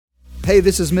Hey,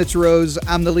 this is Mitch Rose.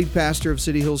 I'm the lead pastor of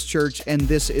City Hills Church, and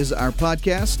this is our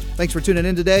podcast. Thanks for tuning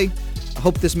in today. I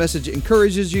hope this message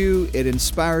encourages you, it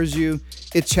inspires you,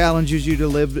 it challenges you to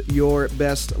live your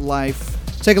best life.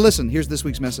 Take a listen. Here's this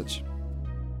week's message.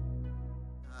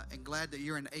 And glad that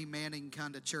you're an amening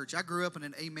kind of church. I grew up in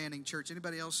an amening church.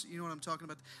 Anybody else, you know what I'm talking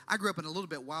about? I grew up in a little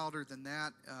bit wilder than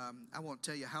that. I won't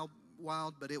tell you how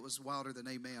wild, but it was wilder than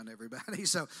amen, everybody.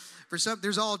 So for some,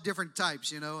 there's all different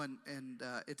types, you know, and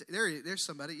there's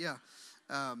somebody, yeah.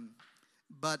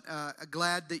 But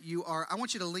glad that you are. I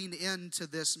want you to lean into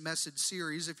this message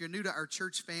series. If you're new to our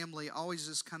church family, always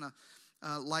just kind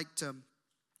of like to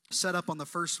set up on the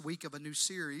first week of a new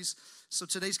series. So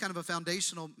today's kind of a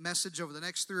foundational message. Over the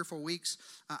next 3 or 4 weeks,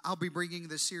 I'll be bringing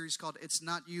this series called It's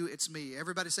Not You, It's Me.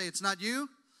 Everybody say, it's not you,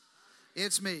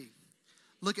 it's me.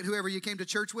 Look at whoever you came to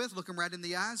church with, look them right in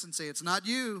the eyes and say, it's not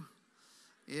you,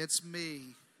 it's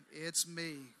me, it's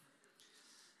me,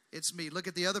 it's me. Look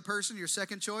at the other person, your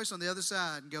second choice on the other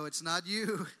side, and go, it's not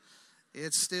you,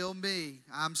 it's still me.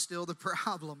 I'm still the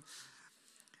problem.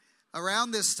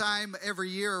 Around this time every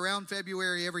year, around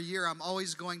February every year, I'm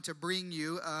always going to bring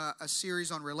you a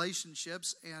series on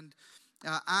relationships, and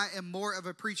I am more of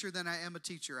a preacher than I am a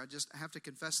teacher. I just have to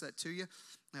confess that to you.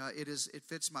 It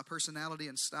fits my personality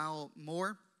and style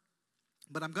more.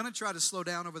 But I'm going to try to slow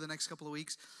down over the next couple of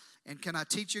weeks. And can I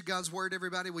teach you God's Word,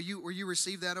 everybody? Will you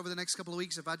receive that over the next couple of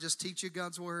weeks if I just teach you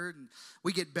God's Word and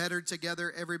we get better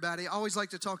together, everybody? I always like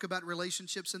to talk about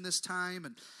relationships in this time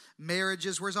and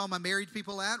marriages. Where's all my married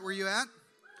people at? Where you at?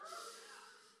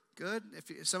 Good.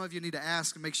 If some of you need to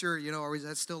ask and make sure, you know, is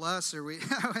that still us? Or we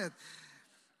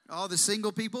all the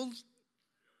single people?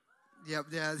 Yeah.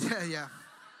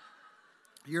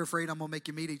 You're afraid I'm going to make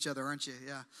you meet each other, aren't you?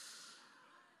 Yeah.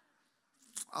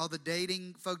 All the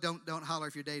dating folk, don't holler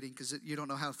if you're dating because you don't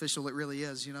know how official it really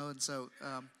is, you know. And so,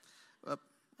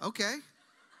 okay.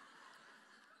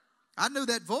 I knew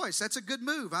that voice. That's a good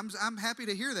move. I'm happy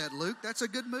to hear that, Luke. That's a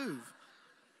good move.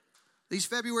 These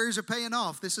Februarys are paying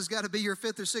off. This has got to be your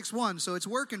 5th or 6th one, so it's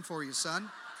working for you, son.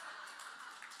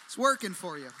 It's working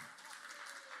for you.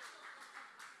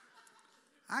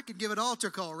 I could give an altar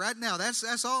call right now.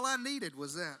 That's all I needed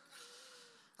was that.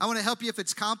 I want to help you if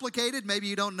it's complicated. Maybe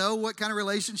you don't know what kind of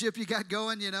relationship you got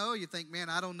going, you know. You think, man,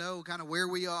 I don't know kind of where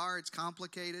we are. It's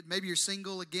complicated. Maybe you're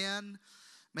single again.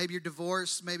 Maybe you're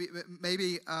divorced.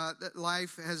 Maybe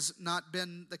life has not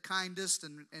been the kindest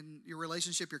and your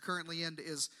relationship you're currently in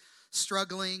is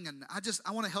struggling. And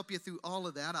I want to help you through all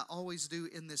of that. I always do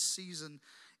in this season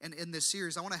and in this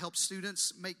series. I want to help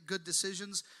students make good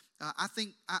decisions. I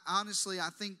think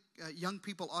young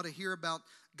people ought to hear about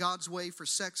God's way for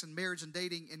sex and marriage and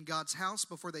dating in God's house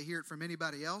before they hear it from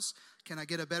anybody else. Can I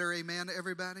get a better amen,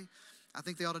 everybody? I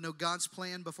think they ought to know God's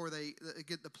plan before they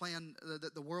get the plan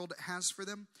that the world has for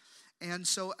them. And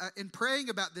so in praying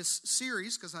about this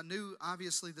series, because I knew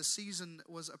obviously the season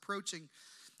was approaching,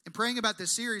 in praying about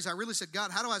this series, I really said, God,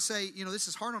 how do I say, you know, this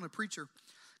is hard on a preacher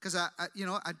because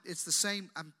it's the same,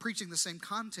 I'm preaching the same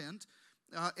content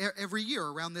every year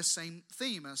around this same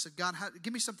theme. And I said, God,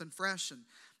 give me something fresh, and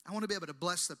I want to be able to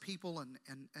bless the people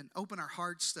and open our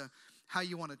hearts to how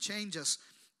you want to change us.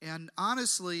 And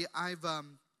honestly, I've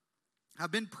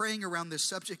been praying around this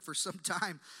subject for some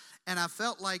time, and I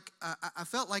felt like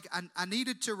I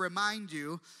needed to remind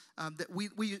you that we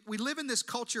live in this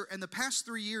culture. And the past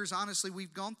 3 years, honestly, we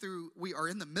are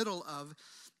in the middle of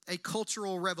a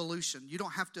cultural revolution. You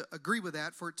don't have to agree with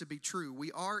that for it to be true.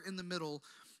 We are in the middle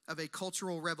of a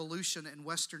cultural revolution in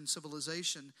Western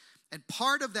civilization. And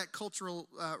part of that cultural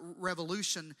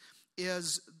revolution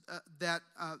is that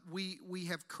we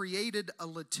have created a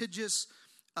litigious,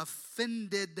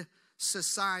 offended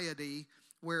society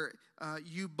where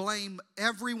you blame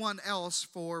everyone else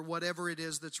for whatever it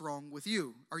is that's wrong with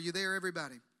you. Are you there,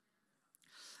 everybody?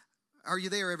 Are you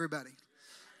there, everybody?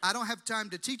 I don't have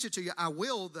time to teach it to you. I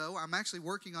will, though. I'm actually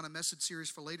working on a message series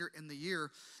for later in the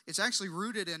year. It's actually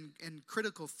rooted in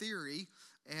critical theory.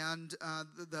 And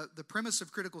the premise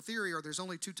of critical theory are there's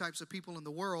only 2 types of people in the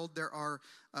world. There are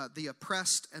the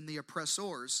oppressed and the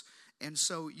oppressors. And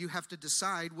so you have to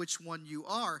decide which one you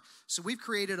are. So we've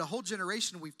created a whole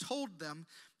generation. We've told them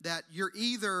that you're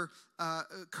either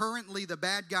currently the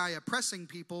bad guy oppressing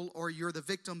people or you're the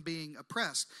victim being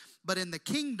oppressed. But in the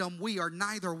kingdom, we are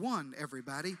neither one,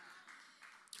 everybody.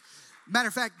 Matter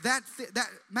of fact,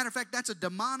 that's a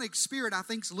demonic spirit I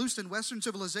think's loosed in Western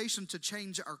civilization to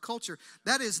change our culture.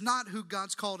 That is not who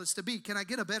God's called us to be. Can I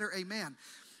get a better amen?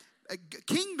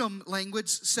 Kingdom language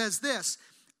says this: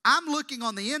 I'm looking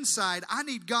on the inside. I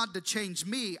need God to change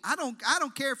me. I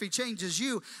don't care if He changes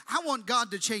you. I want God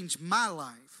to change my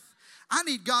life. I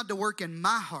need God to work in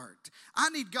my heart. I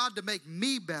need God to make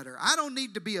me better. I don't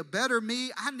need to be a better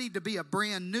me. I need to be a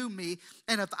brand new me.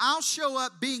 And if I'll show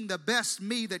up being the best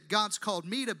me that God's called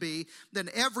me to be, then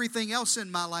everything else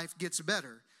in my life gets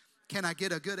better. Can I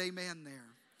get a good amen there?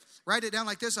 Write it down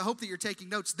like this. I hope that you're taking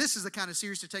notes. This is the kind of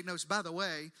series to take notes. By the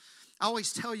way, I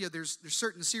always tell you there's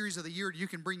certain series of the year you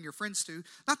can bring your friends to.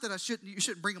 Not that you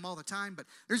shouldn't bring them all the time, but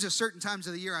there's just certain times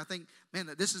of the year I think, man,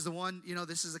 this is the one,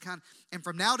 this is the kind. And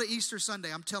from now to Easter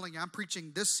Sunday, I'm telling you, I'm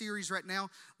preaching this series right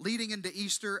now, leading into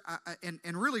Easter, and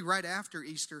really right after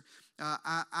Easter.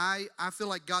 I feel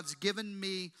like God's given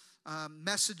me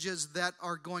messages that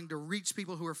are going to reach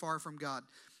people who are far from God.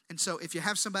 And so if you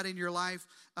have somebody in your life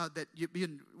that you've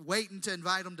been waiting to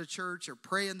invite them to church or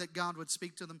praying that God would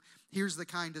speak to them, here's the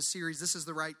kind of series. This is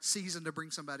the right season to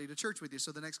bring somebody to church with you.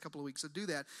 So the next couple of weeks, do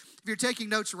that. If you're taking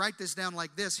notes, write this down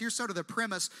like this. Here's sort of the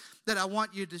premise that I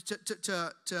want you to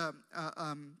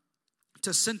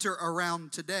center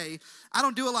around today. I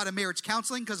don't do a lot of marriage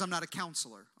counseling because I'm not a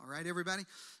counselor. All right, everybody?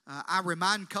 I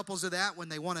remind couples of that when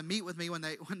they want to meet with me, when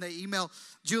they email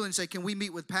Julie and say, can we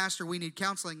meet with Pastor? We need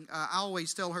counseling. I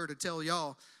always tell her to tell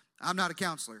y'all, I'm not a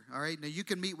counselor. All right, now you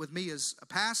can meet with me as a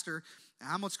pastor.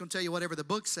 I'm just going to tell you whatever the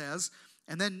book says.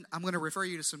 And then I'm going to refer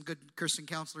you to some good Christian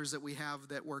counselors that we have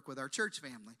that work with our church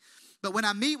family. But when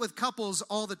I meet with couples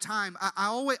all the time,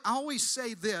 I always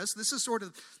say this. This is sort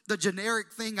of the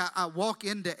generic thing I walk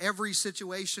into every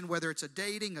situation, whether it's a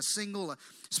dating, a single,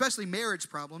 especially marriage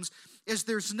problems, is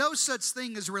there's no such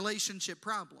thing as relationship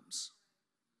problems.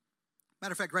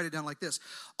 Matter of fact, write it down like this.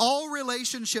 All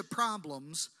relationship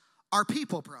problems are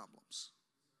people problems.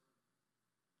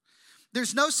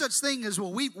 There's no such thing as,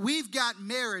 well, we've got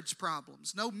marriage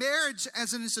problems. No, marriage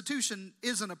as an institution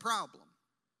isn't a problem.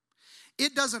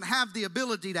 It doesn't have the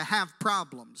ability to have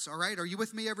problems, all right? Are you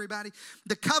with me, everybody?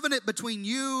 The covenant between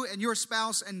you and your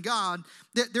spouse and God,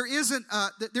 it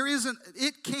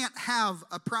can't have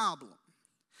a problem.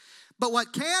 But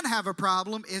what can have a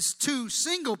problem is two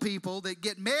single people that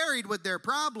get married with their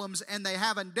problems and they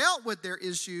haven't dealt with their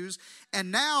issues.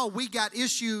 And now we got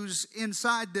issues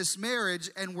inside this marriage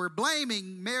and we're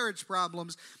blaming marriage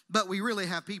problems, but we really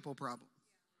have people problems.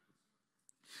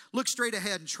 Look straight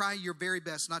ahead and try your very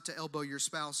best not to elbow your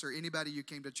spouse or anybody you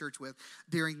came to church with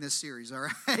during this series, all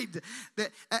right?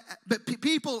 But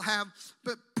people have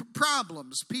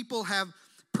problems. People have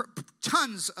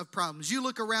tons of problems. You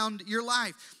look around your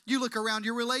life. You look around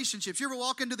your relationships. You ever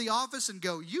walk into the office and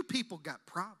go, you people got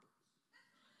problems?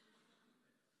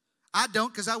 I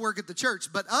don't, because I work at the church.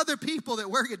 But other people that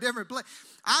work at different places,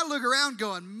 I look around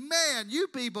going, man, you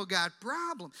people got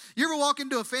problems. You ever walk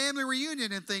into a family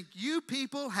reunion and think, you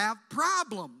people have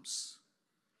problems?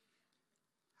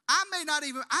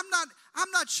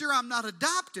 I'm not sure I'm not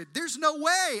adopted. There's no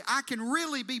way I can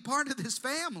really be part of this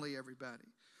family, everybody.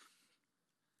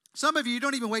 Some of you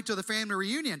don't even wait till the family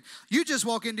reunion. You just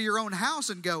walk into your own house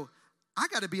and go, I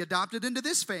got to be adopted into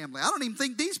this family. I don't even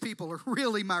think these people are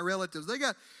really my relatives. They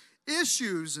got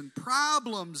issues and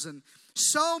problems and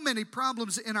so many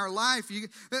problems in our life.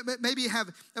 Maybe you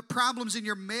have problems in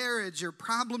your marriage or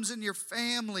problems in your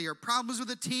family or problems with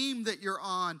a team that you're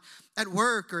on at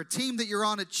work or a team that you're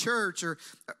on at church or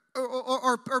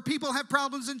people have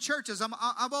problems in churches.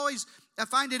 I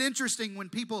find it interesting when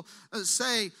people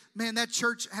say, man, that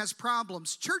church has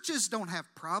problems. Churches don't have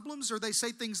problems, or they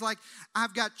say things like,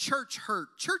 I've got church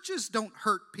hurt. Churches don't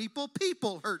hurt people.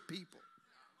 People hurt people.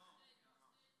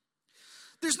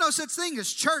 There's no such thing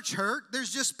as church hurt.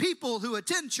 There's just people who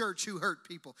attend church who hurt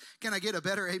people. Can I get a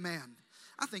better amen?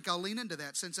 I think I'll lean into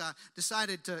that since I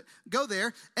decided to go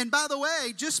there. And by the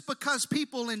way, just because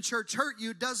people in church hurt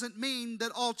you doesn't mean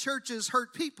that all churches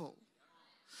hurt people.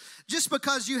 Just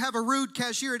because you have a rude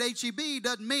cashier at H-E-B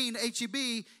doesn't mean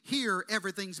H-E-B here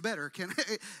everything's better.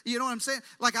 You know what I'm saying?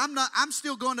 Like I'm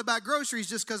still going to buy groceries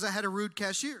just because I had a rude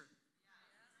cashier.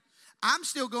 I'm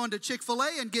still going to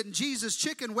Chick-fil-A and getting Jesus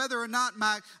chicken whether or not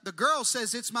the girl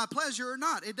says it's my pleasure or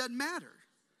not. It doesn't matter.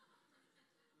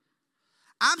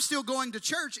 I'm still going to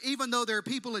church even though there are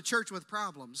people at church with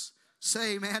problems.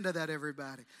 Say amen to that,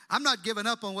 everybody. I'm not giving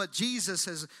up on what Jesus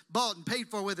has bought and paid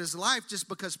for with his life just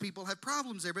because people have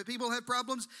problems there. But people have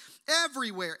problems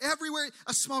everywhere. Everywhere.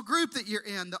 A small group that you're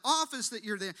in, the office that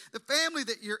you're in, the family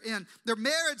that you're in, the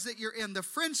marriage that you're in, the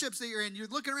friendships that you're in. You're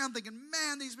looking around thinking,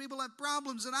 man, these people have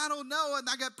problems and I don't know. And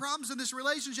I got problems in this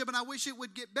relationship and I wish it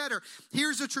would get better.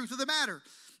 Here's the truth of the matter.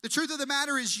 The truth of the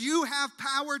matter is you have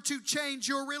power to change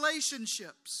your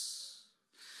relationships.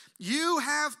 You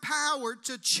have power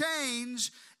to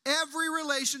change every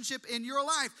relationship in your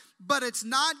life. But it's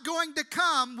not going to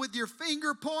come with your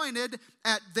finger pointed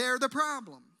at they're the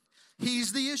problem.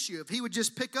 he's the issue. If he would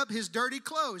just pick up his dirty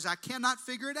clothes, I cannot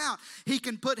figure it out. He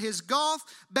can put his golf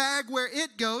bag where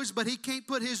it goes, but he can't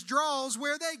put his drawers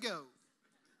where they go.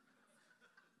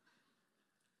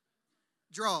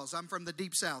 Drawers, I'm from the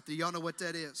deep south. Do y'all know what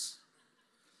that is?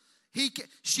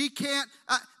 She can't,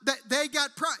 they got,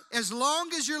 as long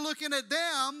as you're looking at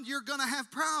them, you're going to have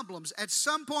problems. At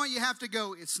some point you have to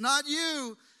go, it's not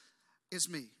you, it's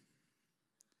me.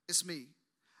 It's me.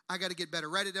 I got to get better.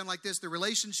 Write it down like this. The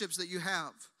relationships that you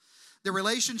have, the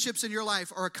relationships in your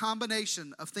life are a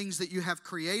combination of things that you have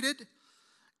created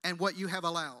and what you have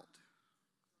allowed.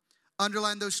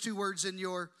 Underline those two words in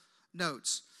your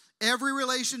notes. Every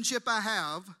relationship I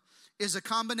have is a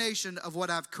combination of what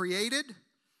I've created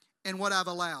and what I've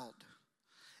allowed.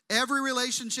 Every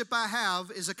relationship I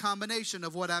have is a combination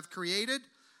of what I've created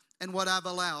and what I've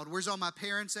allowed. Where's all my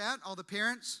parents at? All the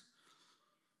parents?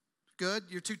 Good.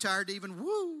 You're too tired to even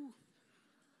woo.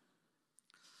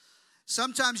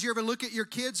 Sometimes you ever look at your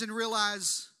kids and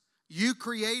realize you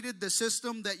created the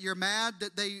system that you're mad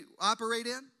that they operate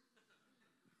in?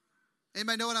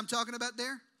 Anybody know what I'm talking about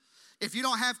there? If you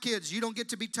don't have kids, you don't get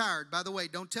to be tired. By the way,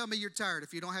 don't tell me you're tired.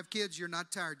 If you don't have kids, you're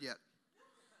not tired yet.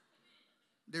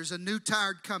 There's a new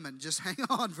tired coming. Just hang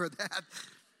on for that.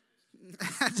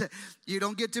 You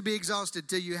don't get to be exhausted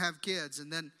till you have kids.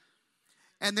 And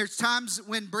there's times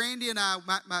when Brandy and I,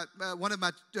 one of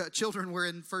my children were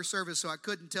in first service, so I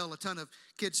couldn't tell a ton of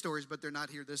kid stories, but they're not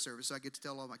here this service, so I get to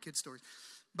tell all my kid stories.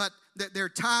 But there are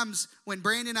times when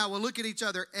Brandy and I will look at each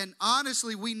other, and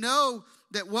honestly, we know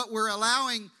that what we're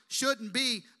allowing shouldn't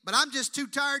be, but I'm just too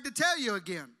tired to tell you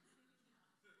again.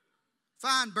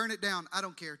 Fine, burn it down. I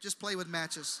don't care. Just play with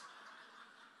matches.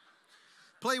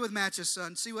 Play with matches,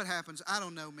 son. See what happens. I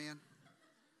don't know, man.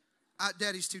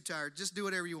 Daddy's too tired. Just do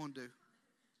whatever you want to do.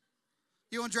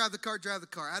 You want to drive the car, drive the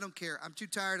car. I don't care. I'm too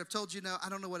tired. I've told you no. I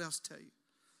don't know what else to tell you.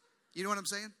 You know what I'm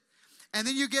saying? And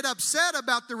then you get upset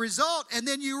about the result, and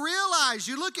then you realize,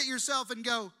 you look at yourself and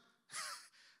go,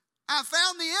 I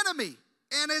found the enemy,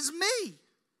 and it's me.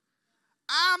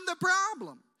 I'm the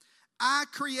problem. I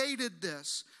created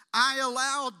this. I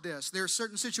allowed this. There are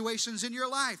certain situations in your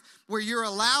life where you're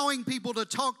allowing people to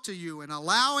talk to you and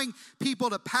allowing people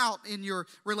to pout in your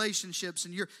relationships,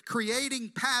 and you're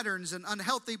creating patterns and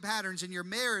unhealthy patterns in your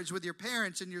marriage, with your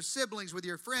parents and your siblings, with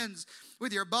your friends,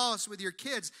 with your boss, with your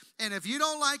kids. And if you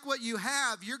don't like what you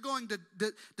have, you're going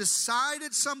to decide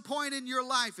at some point in your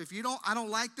life, if I don't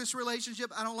like this relationship,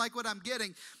 I don't like what I'm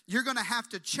getting, you're going to have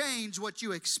to change what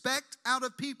you expect out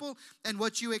of people and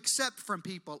what you accept from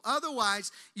people.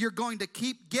 Otherwise, you're going to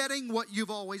keep getting what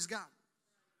you've always got.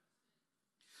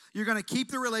 You're going to keep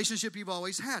the relationship you've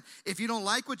always had. If you don't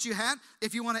like what you had,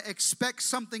 if you want to expect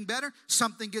something better,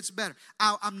 something gets better.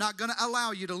 I'm not going to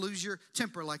allow you to lose your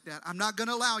temper like that. I'm not going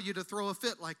to allow you to throw a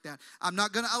fit like that. I'm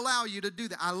not going to allow you to do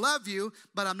that. I love you,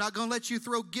 but I'm not going to let you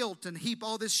throw guilt and heap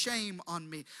all this shame on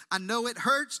me. I know it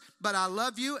hurts, but I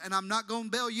love you, and I'm not going to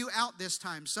bail you out this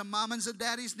time. Some mamas and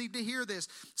daddies need to hear this.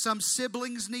 Some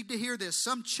siblings need to hear this.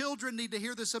 Some children need to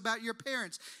hear this about your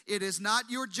parents. It is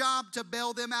not your job to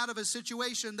bail them out of a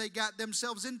situation they got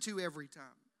themselves into every time.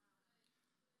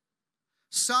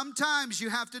 Sometimes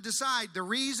you have to decide the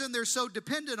reason they're so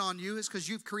dependent on you is because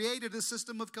you've created a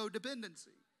system of codependency.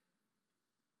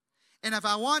 And if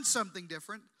I want something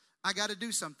different, I got to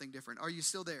do something different. Are you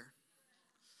still there?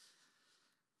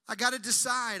 I got to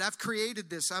decide. I've created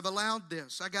this. I've allowed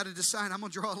this. I got to decide. I'm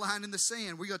going to draw a line in the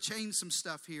sand. We're going to change some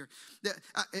stuff here.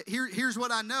 Here's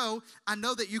what I know. I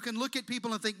know that you can look at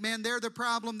people and think, man, they're the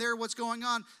problem. They're what's going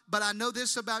on. But I know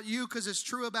this about you because it's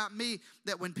true about me,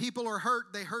 that when people are hurt,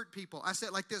 they hurt people. I say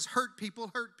it like this: hurt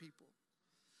people,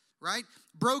 right?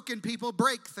 Broken people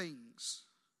break things.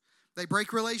 They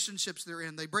break relationships they're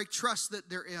in. They break trust that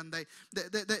they're in.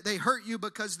 They hurt you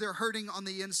because they're hurting on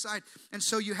the inside. And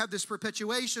so you have this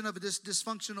perpetuation of this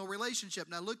dysfunctional relationship.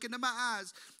 Now look into my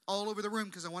eyes all over the room,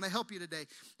 because I want to help you today.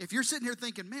 If you're sitting here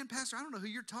thinking, man, Pastor, I don't know who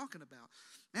you're talking about.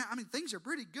 Man, I mean, things are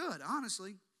pretty good,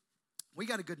 honestly. We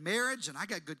got a good marriage, and I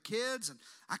got good kids, and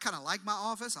I kind of like my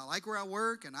office. I like where I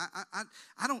work, and I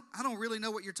don't really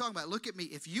know what you're talking about. Look at me.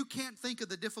 If you can't think of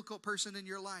the difficult person in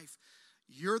your life,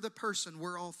 you're the person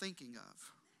we're all thinking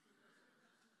of.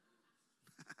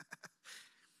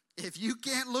 If you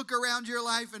can't look around your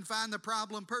life and find the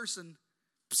problem person,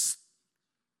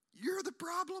 you're the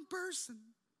problem person.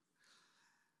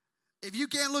 If you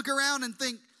can't look around and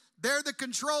think they're the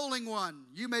controlling one,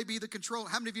 you may be the control.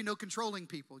 How many of you know controlling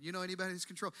people? You know anybody who's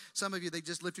control? Some of you, they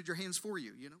just lifted your hands for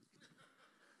you, you know.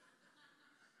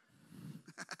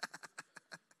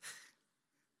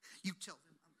 You tell them.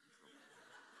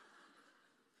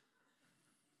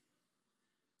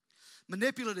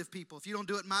 Manipulative people. If you don't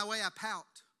do it my way, I pout.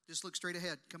 Just look straight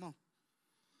ahead. Come on.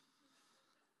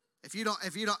 If you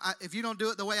don't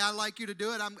do it the way I like you to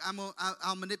do it,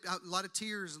 I'll manipulate. A lot of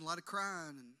tears and a lot of crying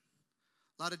and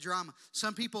a lot of drama.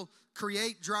 Some people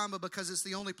create drama because it's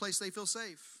the only place they feel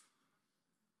safe.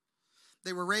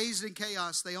 They were raised in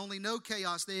chaos. They only know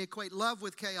chaos. They equate love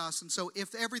with chaos. And so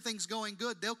if everything's going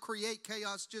good, they'll create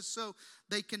chaos just so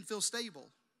they can feel stable.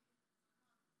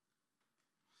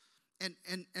 And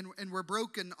we're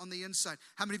broken on the inside.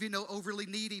 How many of you know overly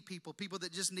needy people? People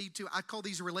that just need to. I call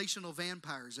these relational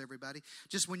vampires, everybody.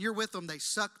 Just when you're with them, they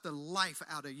suck the life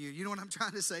out of you. You know what I'm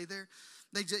trying to say there?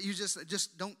 You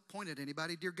just don't point at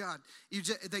anybody, dear God.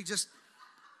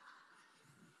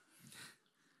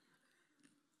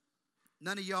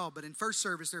 None of y'all, but in first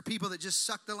service, there are people that just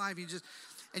suck the life.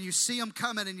 And you see them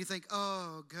coming, and you think,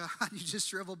 "Oh God!" You just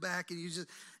shrivel back, and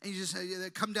they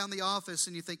come down the office,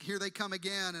 and you think, "Here they come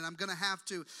again," and I'm going to have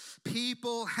to.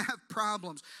 People have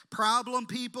problems. Problem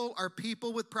people are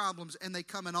people with problems, and they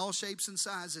come in all shapes and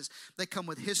sizes. They come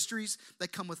with histories. They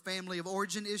come with family of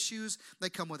origin issues. They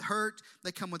come with hurt.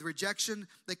 They come with rejection.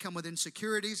 They come with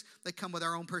insecurities. They come with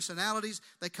our own personalities.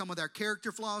 They come with our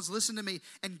character flaws. Listen to me.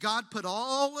 And God put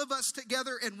all of us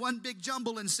together in one big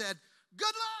jumble and said,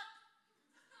 "Good luck."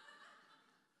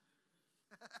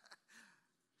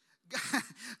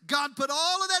 God put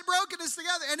all of that brokenness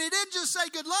together, and He didn't just say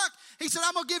good luck. He said,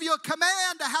 "I'm going to give you a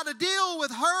command to how to deal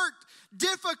with hurt,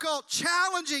 difficult,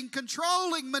 challenging,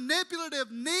 controlling,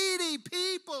 manipulative, needy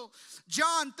people."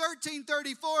 John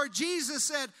 13:34, Jesus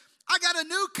said, "I got a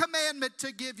new commandment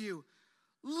to give you.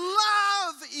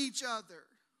 Love each other."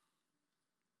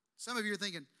 Some of you are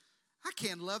thinking, "I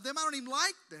can't love them. I don't even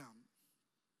like them."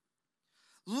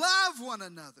 Love one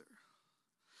another.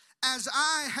 As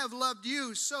I have loved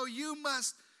you, so you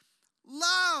must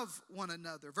love one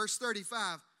another. Verse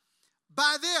 35.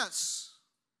 By this,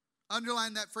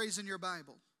 underline that phrase in your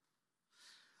Bible.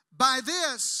 By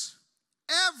this,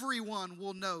 everyone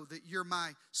will know that you're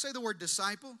my, say the word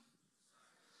disciple.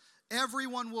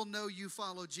 Everyone will know you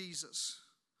follow Jesus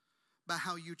by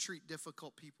how you treat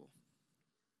difficult people.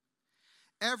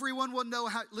 Everyone will know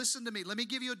how, listen to me, let me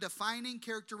give you a defining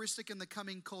characteristic in the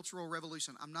coming cultural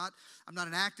revolution. I'm not an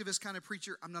activist kind of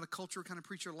preacher. I'm not a cultural kind of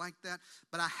preacher like that.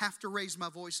 But I have to raise my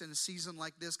voice in a season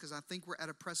like this because I think we're at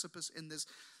a precipice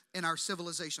in our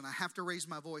civilization. I have to raise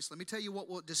my voice. Let me tell you what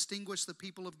will distinguish the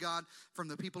people of God from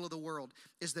the people of the world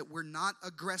is that we're not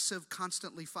aggressive,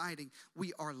 constantly fighting.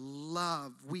 We are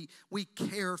love. We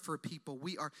care for people.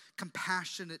 We are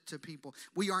compassionate to people.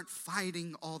 We aren't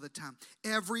fighting all the time.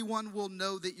 Everyone will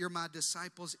know that you're my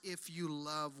disciples if you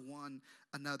love one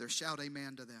another. Shout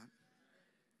amen to that.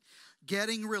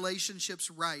 Getting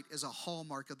relationships right is a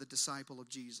hallmark of the disciple of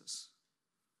Jesus.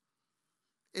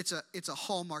 It's a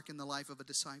hallmark in the life of a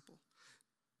disciple.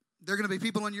 There are going to be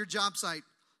people on your job site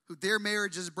who their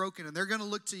marriage is broken, and they're going to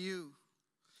look to you.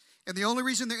 And the only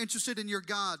reason they're interested in your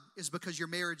God is because your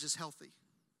marriage is healthy.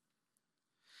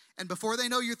 And before they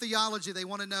know your theology, they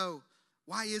want to know,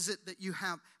 why is it that you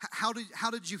have, how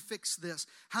did you fix this?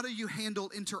 How do you handle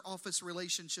inter-office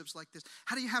relationships like this?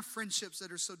 How do you have friendships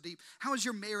that are so deep? How is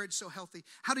your marriage so healthy?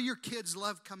 How do your kids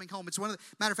love coming home? It's matter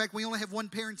of fact, we only have one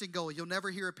parenting goal. You'll never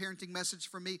hear a parenting message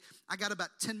from me. I got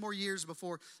about 10 more years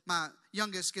before my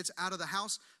youngest gets out of the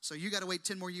house. So you got to wait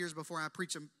 10 more years before I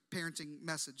preach a parenting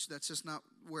message. That's just not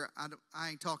where I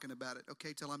ain't talking about it,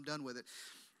 okay, till I'm done with it.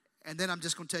 And then I'm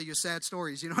just going to tell you sad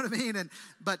stories, you know what I mean?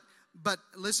 But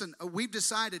listen, we've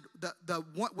decided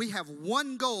we have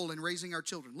one goal in raising our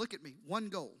children. Look at me, one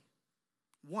goal.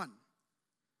 One.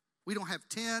 We don't have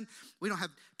 10. We don't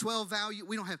have 12 value.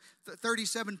 We don't have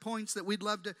 37 points that we'd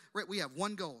love to. We have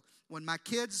one goal. When my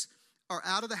kids are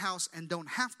out of the house and don't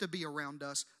have to be around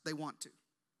us, they want to.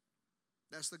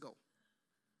 That's the goal.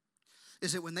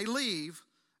 Is that when they leave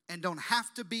and don't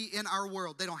have to be in our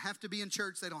world, they don't have to be in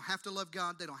church, they don't have to love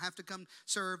God, they don't have to come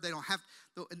serve, they don't have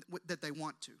to, that they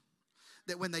want to.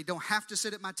 That when they don't have to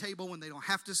sit at my table, when they don't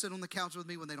have to sit on the couch with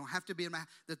me, when they don't have to be in my,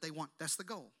 that they want. That's the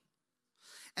goal.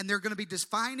 And there are going to be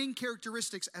defining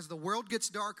characteristics as the world gets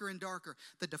darker and darker.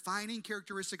 The defining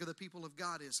characteristic of the people of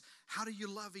God is, how do you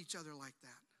love each other like that?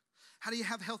 How do you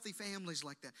have healthy families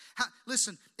like that?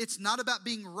 Listen, it's not about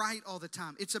being right all the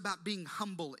time. It's about being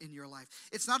humble in your life.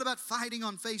 It's not about fighting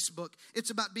on Facebook.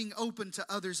 It's about being open to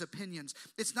others' opinions.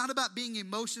 It's not about being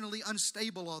emotionally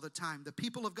unstable all the time. The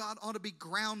people of God ought to be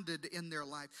grounded in their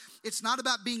life. It's not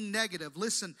about being negative.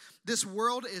 Listen, this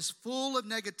world is full of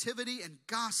negativity and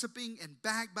gossiping and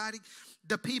backbiting.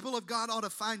 The people of God ought to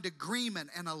find agreement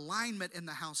and alignment in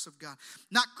the house of God.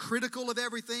 Not critical of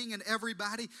everything and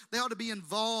everybody. They ought to be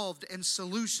involved and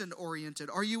solution-oriented.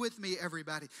 Are you with me,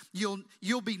 everybody?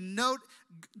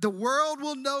 The world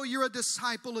will know you're a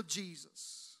disciple of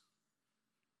Jesus.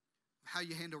 How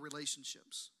you handle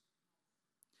relationships.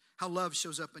 How love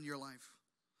shows up in your life.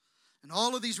 And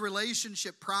all of these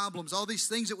relationship problems, all these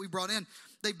things that we brought in,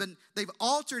 they've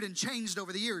altered and changed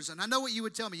over the years. And I know what you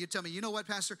would tell me. You'd tell me, you know what,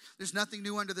 Pastor? There's nothing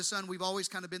new under the sun. We've always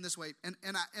kind of been this way.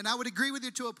 And I would agree with you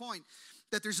to a point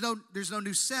that there's no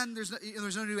new sin, there's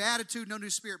no new attitude, no new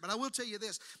spirit. But I will tell you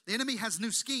this: the enemy has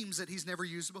new schemes that he's never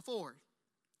used before.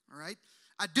 All right?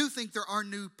 I do think there are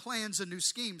new plans and new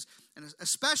schemes. And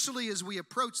especially as we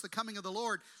approach the coming of the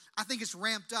Lord, I think it's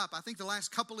ramped up. I think the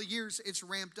last couple of years it's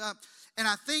ramped up. And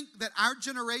I think that our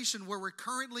generation, where we're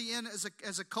currently in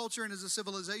as a culture and as a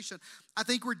civilization, I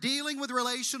think we're dealing with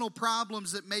relational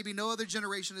problems that maybe no other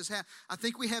generation has had. I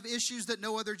think we have issues that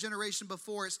no other generation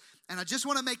before us. And I just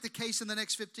want to make the case in the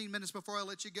next 15 minutes before I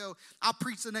let you go. I'll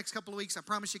preach the next couple of weeks. I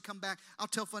promise you, come back. I'll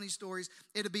tell funny stories.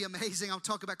 It'll be amazing. I'll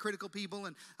talk about critical people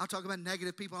and I'll talk about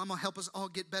negative people. I'm going to help us all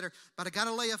get better. But I got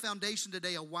to lay a foundation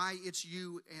today of why it's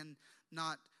you and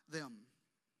not them.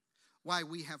 Why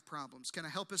we have problems. Can I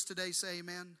help us today? Say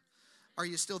amen. Are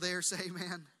you still there? Say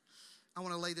amen. I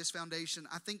want to lay this foundation.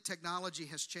 I think technology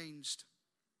has changed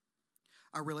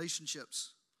our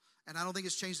relationships. And I don't think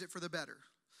it's changed it for the better.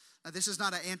 Now, this is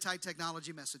not an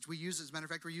anti-technology message. We use it. As a matter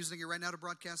of fact, we're using it right now to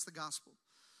broadcast the gospel.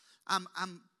 I'm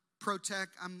pro-tech.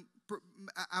 I'm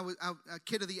a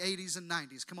kid of the 80s and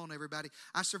 90s. Come on, everybody.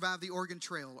 I survived the Oregon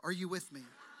Trail. Are you with me?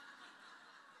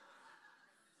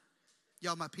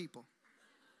 Y'all my people.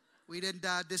 We didn't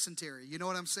die of dysentery. You know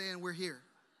what I'm saying? We're here.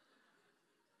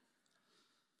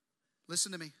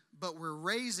 Listen to me. But we're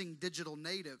raising digital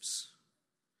natives.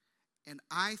 And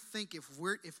I think if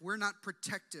we're not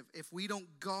protective, if we don't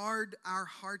guard our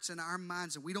hearts and our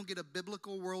minds, and we don't get a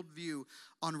biblical worldview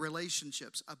on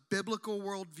relationships,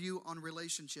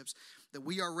 that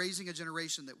we are raising a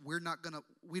generation that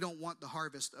we don't want the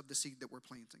harvest of the seed that we're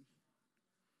planting.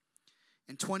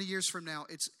 In 20 years from now,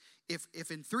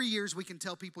 if in 3 years we can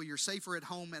tell people you're safer at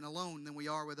home and alone than we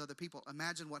are with other people,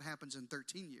 imagine what happens in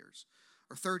 13 years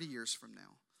or 30 years from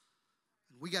now.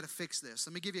 We got to fix this.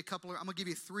 Let me give you I'm going to give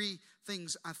you 3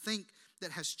 things I think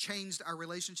that has changed our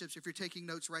relationships. If you're taking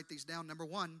notes, write these down. Number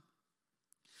 1,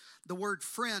 the word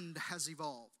friend has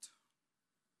evolved.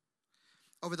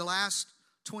 Over the last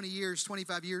 20 years,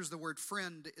 25 years, the word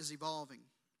friend is evolving.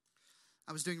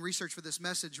 I was doing research for this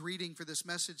message, reading for this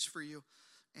message for you,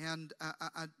 and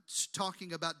I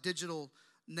talking about digital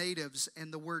natives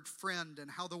and the word friend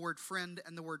and how the word friend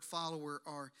and the word follower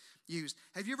are used.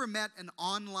 Have you ever met an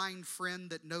online friend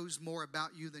that knows more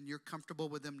about you than you're comfortable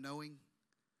with them knowing?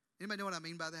 Anybody know what I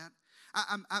mean by that?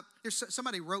 There's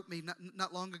somebody wrote me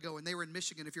not long ago, and they were in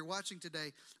Michigan. If you're watching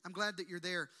today, I'm glad that you're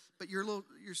there, but you're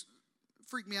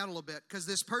freaked me out a little bit, because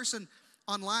this person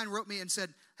online wrote me and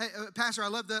said, "Hey, Pastor, I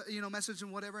love the message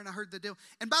and whatever, and I heard the deal.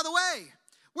 And by the way,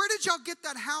 where did y'all get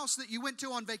that house that you went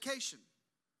to on vacation?"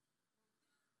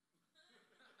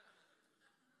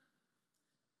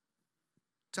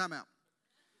 Time out.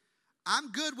 I'm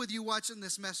good with you watching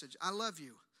this message. I love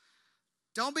you.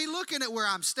 Don't be looking at where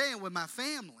I'm staying with my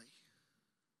family.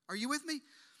 Are you with me?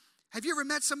 Have you ever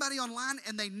met somebody online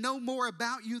and they know more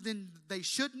about you than they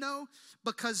should know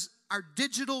because our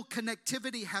digital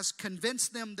connectivity has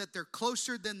convinced them that they're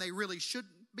closer than they really should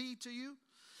be to you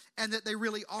and that they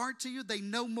really are to you? They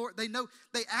know more. They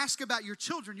ask about your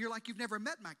children. You're like, "You've never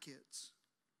met my kids."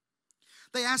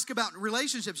 They ask about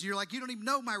relationships. You're like, "You don't even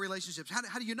know my relationships."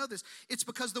 How do you know this? It's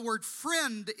because the word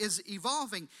friend is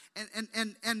evolving.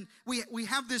 And we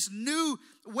have this new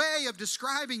way of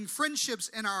describing friendships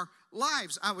in our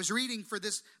lives. I was reading for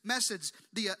this message.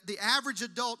 The average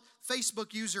adult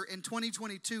Facebook user in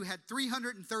 2022 had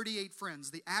 338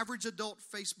 friends. The average adult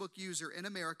Facebook user in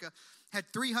America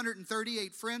had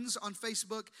 338 friends on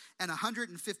Facebook and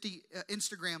 150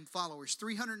 Instagram followers.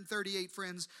 338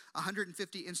 friends,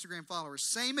 150 Instagram followers.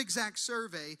 Same exact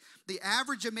survey, the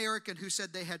average American who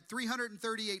said they had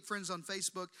 338 friends on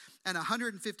Facebook and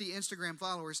 150 Instagram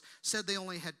followers said they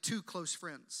only had 2 close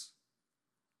friends.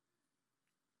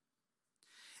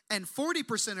 And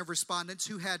 40% of respondents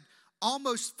who had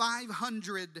almost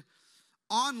 500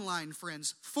 online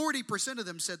friends, 40% of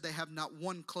them said they have not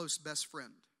one close best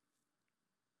friend.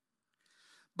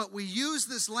 But we use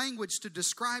this language to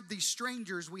describe these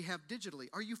strangers we have digitally.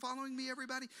 Are you following me,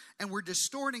 everybody? And we're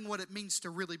distorting what it means to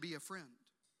really be a friend.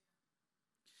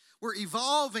 We're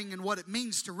evolving in what it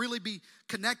means to really be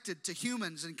connected to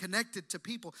humans and connected to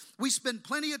people. We spend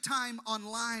plenty of time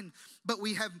online, but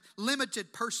we have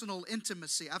limited personal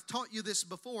intimacy. I've taught you this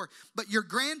before, but your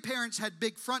grandparents had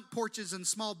big front porches and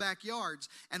small backyards,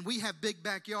 and we have big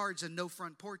backyards and no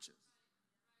front porches.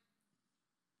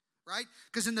 Right?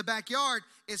 Because in the backyard,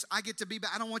 I get to be,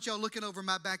 I don't want y'all looking over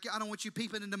my backyard. I don't want you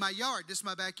peeping into my yard. This is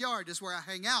my backyard. This is where I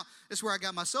hang out. This is where I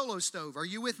got my solo stove. Are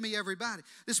you with me, everybody?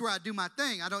 This is where I do my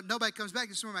thing. Nobody comes back.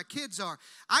 This is where my kids are.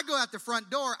 I go out the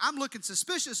front door. I'm looking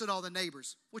suspicious at all the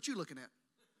neighbors. What you looking at?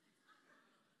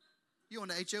 You on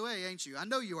the HOA, ain't you? I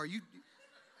know you are. You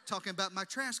talking about my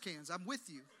trash cans. I'm with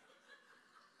you.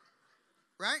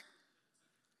 Right?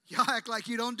 Y'all act like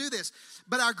you don't do this.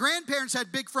 But our grandparents had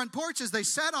big front porches they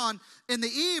sat on in the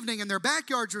evening, and their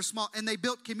backyards were small, and they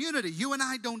built community. You and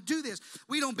I don't do this.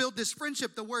 We don't build this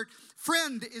friendship. The word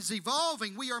friend is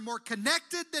evolving. We are more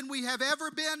connected than we have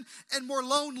ever been and more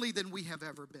lonely than we have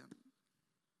ever been.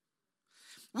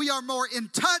 We are more in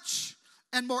touch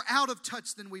and more out of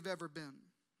touch than we've ever been.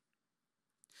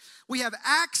 We have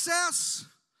access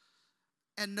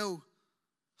and no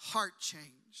heart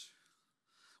change.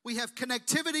 We have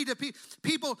connectivity to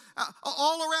people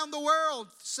all around the world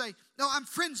say, no, I'm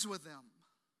friends with them.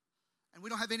 And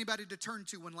we don't have anybody to turn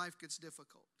to when life gets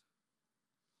difficult.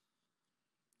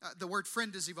 The word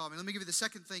friend is evolving. Let me give you the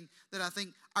second thing that I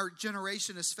think our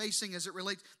generation is facing as it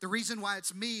relates. The reason why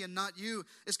it's me and not you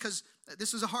is because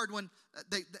this is a hard one.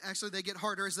 They get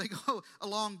harder as they go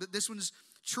along. But this one's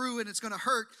true and it's going to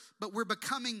hurt. But we're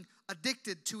becoming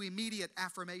addicted to immediate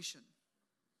affirmation.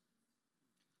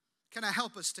 Can I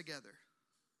help us together?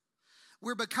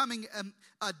 We're becoming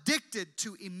addicted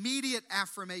to immediate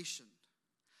affirmation.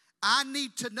 I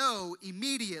need to know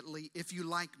immediately if you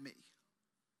like me.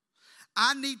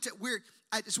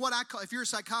 It's what I call, if you're a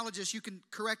psychologist, you can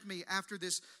correct me after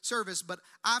this service, but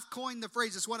I've coined the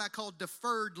phrase, it's what I call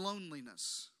deferred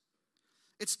loneliness.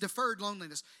 It's deferred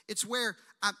loneliness. It's where,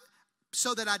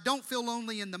 so that I don't feel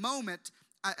lonely in the moment,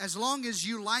 as long as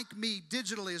you like me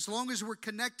digitally, as long as we're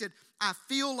connected, I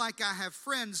feel like I have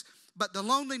friends, but the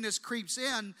loneliness creeps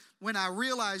in when I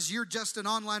realize you're just an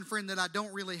online friend that I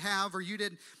don't really have, or you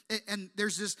didn't, and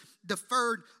there's this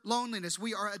deferred loneliness.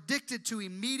 We are addicted to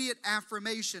immediate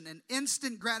affirmation and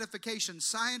instant gratification.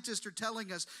 Scientists are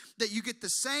telling us that you get the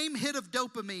same hit of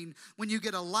dopamine when you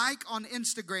get a like on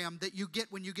Instagram that you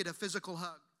get when you get a physical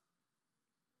hug.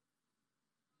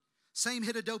 Same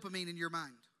hit of dopamine in your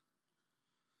mind.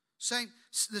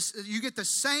 You get the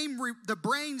same, the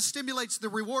brain stimulates the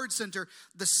reward center,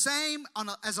 the same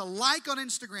as a like on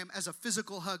Instagram as a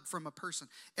physical hug from a person.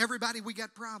 Everybody, we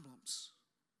got problems.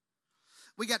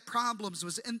 We got problems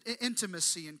with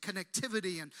intimacy and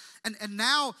connectivity, and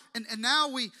now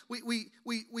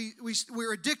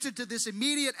we're addicted to this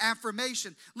immediate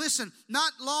affirmation. Listen,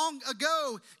 not long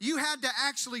ago, you had to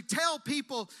actually tell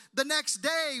people the next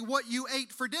day what you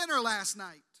ate for dinner last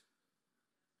night.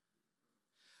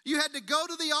 You had to go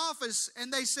to the office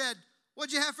and they said,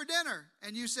 what'd you have for dinner?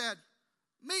 And you said,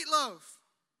 meatloaf.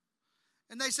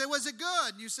 And they said, was it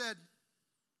good? And you said,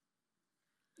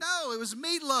 no, it was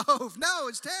meatloaf. No,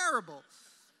 it's terrible.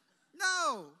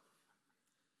 No.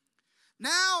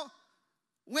 Now,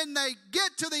 when they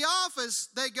get to the office,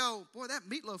 they go, boy, that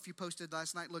meatloaf you posted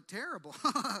last night looked terrible.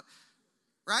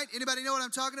 Right? Anybody know what I'm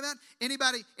talking about?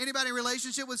 Anybody in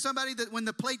relationship with somebody that when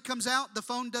the plate comes out, the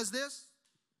phone does this?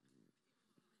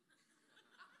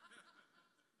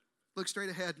 Look straight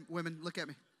ahead, women. Look at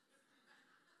me.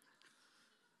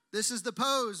 This is the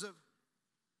pose of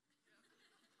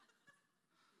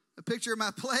a picture of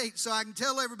my plate so I can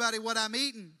tell everybody what I'm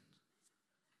eating.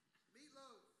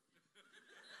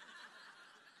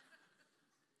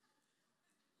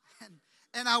 Meatloaf.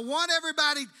 And I want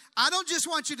everybody, I don't just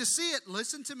want you to see it.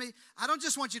 Listen to me. I don't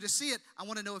just want you to see it. I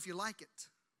want to know if you like it.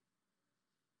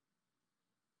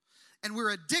 And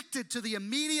we're addicted to the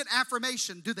immediate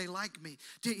affirmation. Do they like me?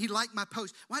 Did he like my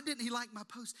post? Why didn't he like my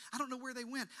post? I don't know where they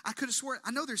went. I could have sworn. I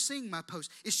know they're seeing my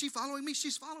post. Is she following me?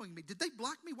 She's following me. Did they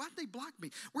block me? Why did they block me?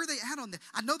 Where are they at on that?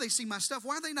 I know they see my stuff.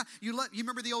 Why are they not? You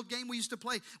remember the old game we used to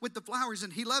play with the flowers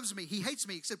and he loves me, he hates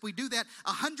me, except we do that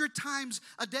 100 times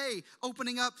a day,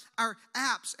 opening up our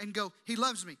apps and go, he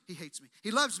loves me, he hates me. He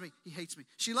loves me, he hates me.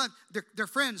 They're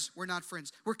friends, we're not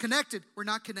friends. We're connected, we're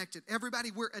not connected.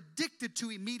 Everybody, we're addicted to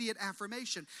immediate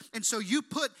affirmation. And so you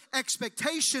put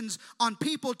expectations on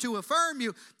people to affirm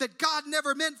you that God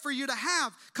never meant for you to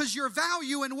have, because your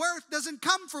value and worth doesn't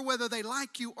come from whether they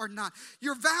like you or not.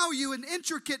 Your value and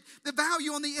the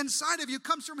value on the inside of you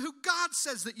comes from who God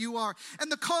says that you are and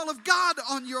the call of God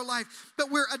on your life. But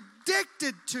we're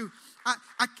addicted to,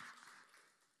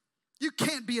 you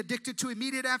can't be addicted to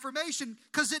immediate affirmation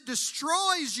because it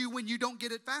destroys you when you don't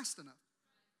get it fast enough.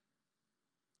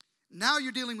 Now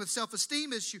you're dealing with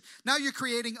self-esteem issue. Now you're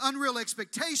creating unreal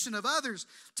expectation of others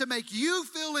to make you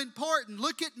feel important.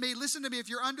 Look at me. Listen to me. If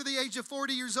you're under the age of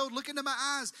 40 years old, look into my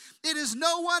eyes. It is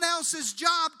no one else's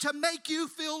job to make you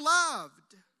feel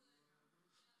loved.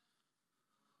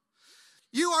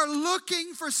 You are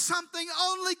looking for something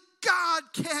only God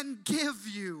can give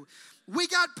you. We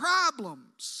got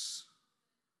problems.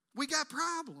 We got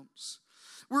problems.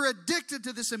 We're addicted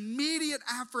to this immediate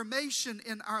affirmation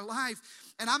in our life.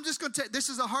 And I'm just going to tell you, this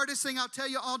is the hardest thing I'll tell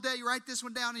you all day. Write this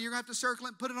one down and you're going to have to circle it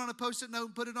and put it on a Post-it note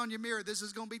and put it on your mirror. This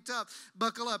is going to be tough.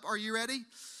 Buckle up. Are you ready?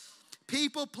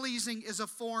 People pleasing is a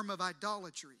form of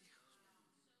idolatry.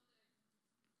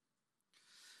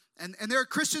 And there are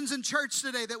Christians in church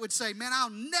today that would say, man, I'll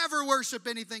never worship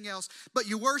anything else. But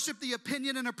you worship the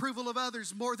opinion and approval of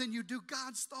others more than you do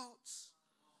God's thoughts.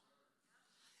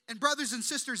 And brothers and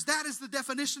sisters, that is the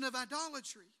definition of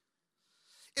idolatry.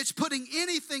 It's putting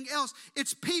anything else.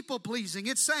 It's people pleasing.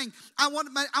 It's saying, I want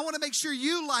to make sure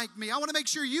you like me. I want to make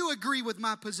sure you agree with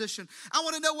my position. I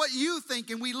want to know what you think.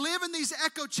 And we live in these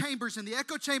echo chambers, and the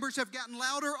echo chambers have gotten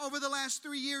louder over the last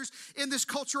 3 years in this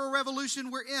cultural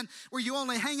revolution we're in, where you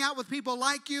only hang out with people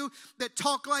like you, that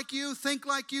talk like you, think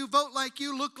like you, vote like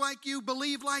you, look like you,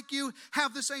 believe like you,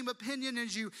 have the same opinion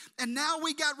as you. And now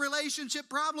we got relationship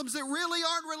problems that really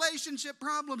aren't relationship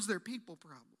problems. They're people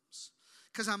problems.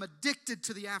 Because I'm addicted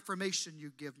to the affirmation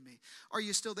you give me. Are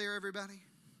you still there, everybody?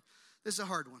 This is a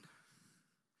hard one.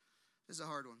 This is a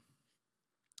hard one.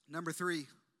 Number 3,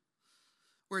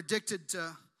 we're addicted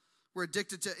to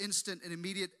instant and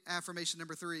immediate affirmation.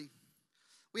 Number 3,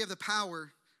 we have the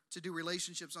power to do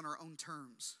relationships on our own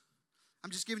terms.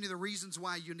 I'm just giving you the reasons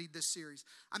why you need this series.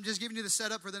 I'm just giving you the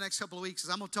setup for the next couple of weeks.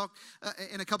 Because I'm going to talk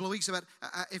in a couple of weeks about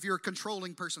if you're a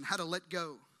controlling person, how to let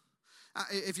go.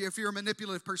 If you're a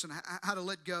manipulative person, how to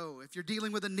let go. If you're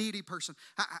dealing with a needy person,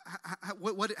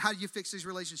 how do you fix these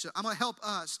relationships? I'm going to help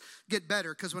us get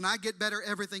better, because when I get better,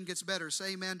 everything gets better.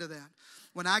 Say amen to that.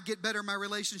 When I get better, my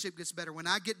relationship gets better. When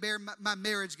I get better, my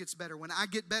marriage gets better. When I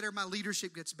get better, my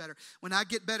leadership gets better. When I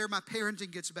get better, my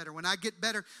parenting gets better. When I get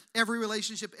better, every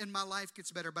relationship in my life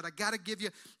gets better. But I got to give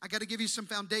you some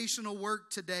foundational work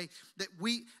today.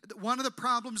 One of the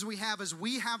problems we have is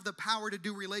we have the power to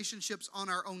do relationships on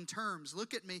our own terms.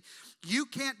 Look at me. You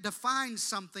can't define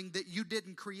something that you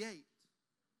didn't create.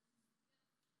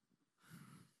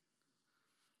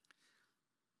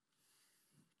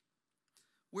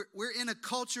 We're in a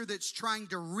culture that's trying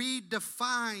to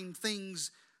redefine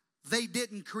things they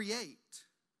didn't create.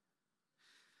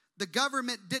 The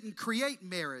government didn't create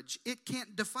marriage. It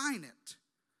can't define it.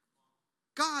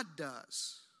 God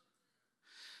does.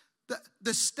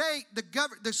 The state,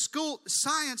 the school,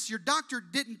 science, your doctor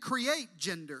didn't create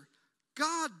gender.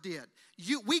 God did.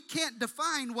 We can't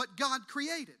define what God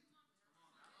created.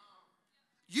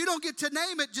 You don't get to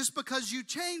name it just because you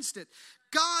changed it.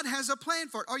 God has a plan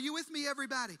for it. Are you with me,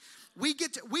 everybody? We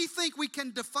think we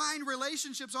can define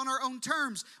relationships on our own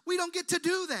terms. We don't get to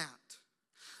do that.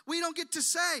 We don't get to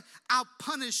say, I'll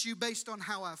punish you based on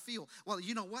how I feel. Well,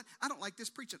 you know what? I don't like this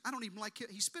preaching. I don't even like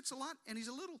it. He spits a lot and he's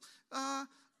a little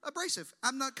abrasive.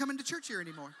 I'm not coming to church here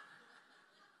anymore.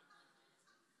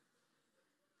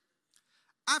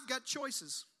 I've got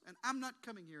choices and I'm not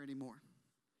coming here anymore.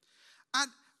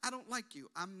 I don't like you.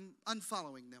 I'm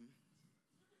unfollowing them.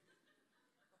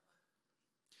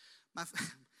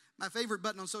 My favorite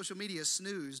button on social media is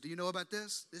snooze. Do you know about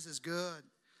this? This is good.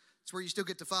 It's where you still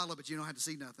get to follow, but you don't have to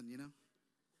see nothing, you know.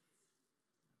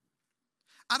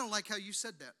 I don't like how you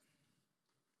said that.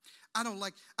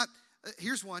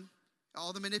 Here's one.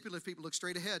 All the manipulative people, look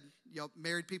straight ahead. Y'all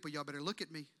married people, y'all better look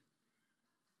at me.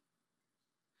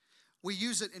 We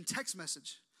use it in text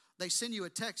message. They send you a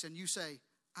text and you say,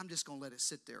 I'm just going to let it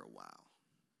sit there a while.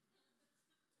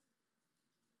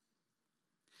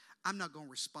 I'm not going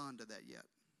to respond to that yet.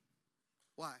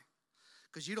 Why?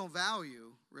 Because you don't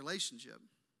value relationship.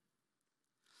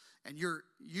 And you're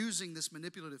using this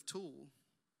manipulative tool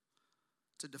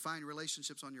to define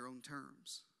relationships on your own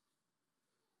terms.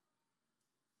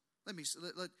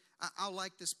 I'll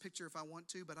like this picture if I want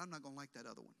to, but I'm not going to like that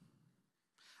other one.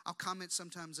 I'll comment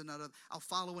sometimes another. I'll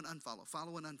follow and unfollow,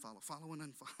 follow and unfollow, follow and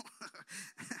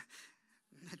unfollow.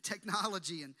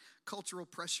 Technology and cultural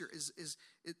pressure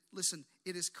listen,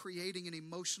 it is creating an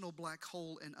emotional black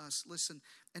hole in us. Listen,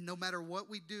 and no matter what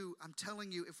we do, I'm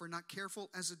telling you, if we're not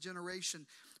careful as a generation,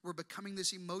 we're becoming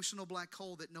this emotional black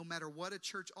hole that no matter what a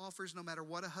church offers, no matter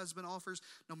what a husband offers,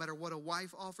 no matter what a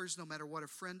wife offers, no matter what a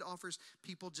friend offers,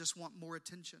 people just want more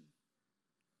attention.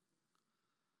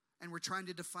 And we're trying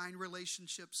to define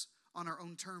relationships on our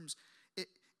own terms.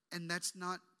 And that's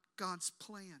not God's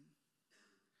plan.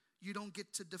 You don't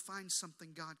get to define something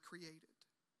God created.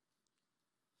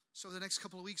 So the next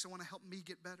couple of weeks, I want to help me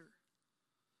get better.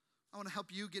 I want to help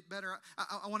you get better.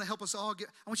 I want to help us all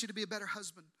I want you to be a better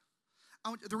husband.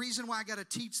 The reason why I got to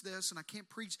teach this, and I can't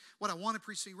preach what I want to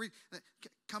preach, so you read,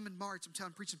 come in March,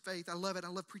 I'm preaching faith. I love it. I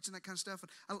love preaching that kind of stuff.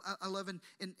 And I love in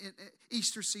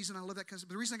Easter season, I love that kind of stuff.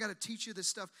 But the reason I got to teach you this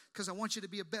stuff, because I want you to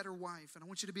be a better wife, and I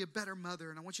want you to be a better mother,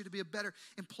 and I want you to be a better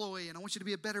employee, and I want you to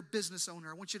be a better business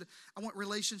owner. I want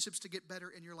relationships to get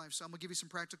better in your life. So I'm going to give you some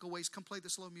practical ways. Come play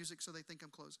the slow music so they think I'm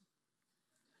closing.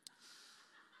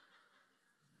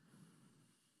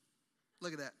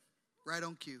 Look at that. Right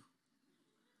on cue.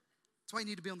 That's why you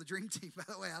need to be on the dream team, by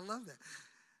the way. I love that.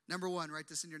 Number one, write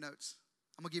this in your notes.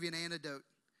 I'm going to give you an antidote.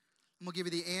 I'm going to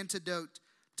give you the antidote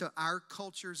to our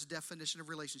culture's definition of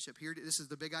relationship. Here, this is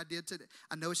the big idea today.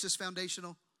 I know it's just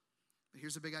foundational, but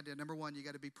here's the big idea. Number one, you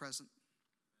got to be present.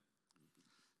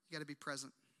 You got to be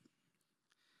present.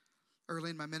 Early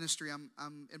in my ministry, I'm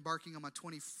embarking on my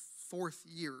 24th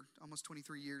year, almost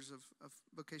 23 years of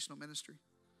vocational ministry.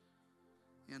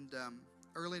 And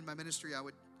early in my ministry, I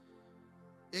would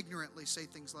ignorantly say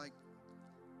things like,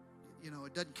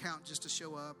 it doesn't count just to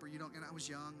show up, or you don't. And I was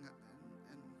young,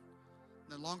 and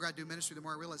the longer I do ministry, the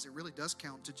more I realize it really does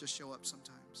count to just show up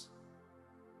sometimes.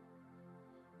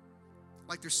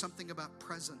 Like there's something about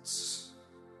presence.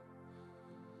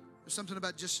 There's something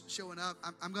about just showing up.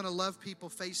 I'm going to love people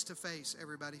face to face,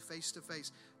 everybody, face to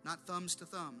face, not thumbs to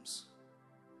thumbs.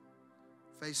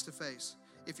 Face to face.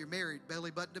 If you're married,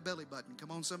 belly button to belly button.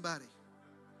 Come on, somebody.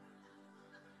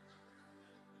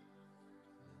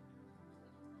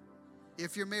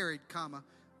 If you're married, comma,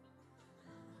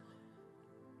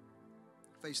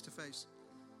 face to face.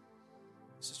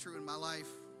 This is true in my life.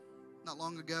 Not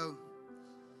long ago,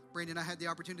 Brandon and I had the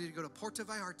opportunity to go to Puerto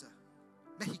Vallarta,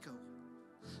 Mexico.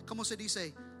 Como se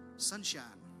dice? Sunshine.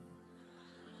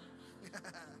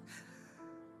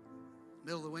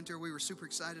 Middle of the winter, we were super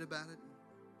excited about it.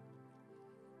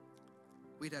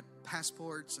 We'd had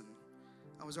passports, and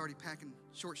I was already packing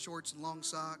short shorts and long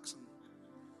socks. And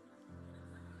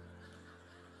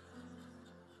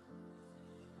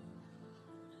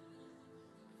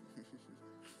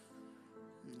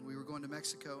we were going to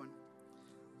Mexico, and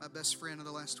my best friend of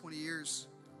the last 20 years,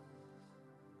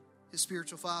 his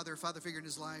spiritual father figure in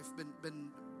his life, been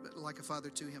like a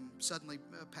father to him, suddenly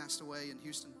passed away in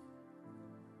Houston.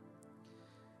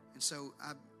 And so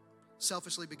I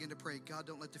selfishly begin to pray, God,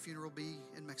 don't let the funeral be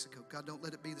in Mexico. God, don't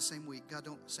let it be the same week. God,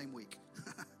 don't, same week.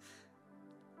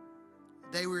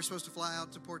 The day we were supposed to fly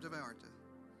out to Puerto Vallarta,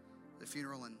 the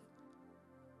funeral in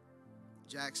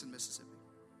Jackson, Mississippi.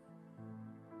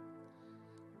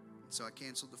 So I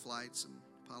canceled the flights and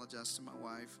apologized to my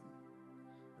wife.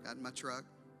 Got in my truck.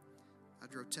 I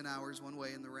drove 10 hours one way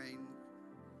in the rain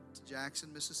to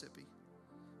Jackson, Mississippi.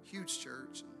 Huge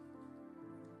church.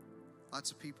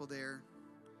 Lots of people there.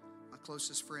 My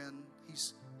closest friend,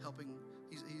 he's helping.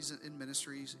 He's in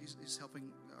ministry. He's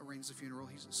helping arrange the funeral.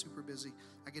 He's super busy.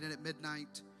 I get in at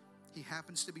midnight. He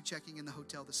happens to be checking in the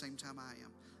hotel the same time I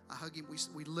am. I hug him.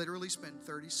 We literally spend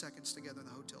 30 seconds together in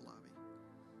the hotel lobby.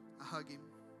 I hug him.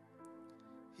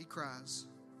 He cries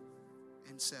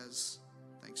and says,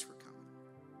 thanks for coming.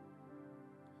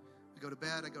 We go to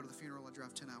bed. I go to the funeral. I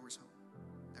drive 10 hours home.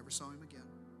 Never saw him again.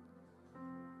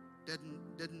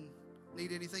 Didn't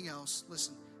need anything else.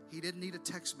 Listen, he didn't need a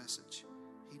text message.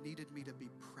 He needed me to be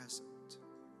present.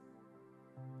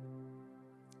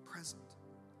 Present.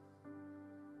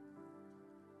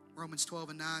 Romans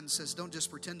 12:9 says, don't just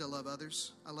pretend to love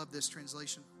others. I love this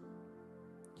translation.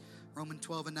 Romans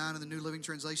 12:9 in the New Living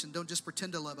Translation, don't just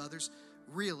pretend to love others.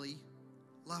 Really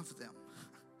love them.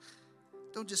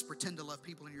 Don't just pretend to love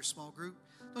people in your small group.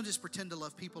 Don't just pretend to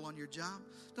love people on your job.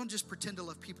 Don't just pretend to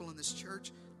love people in this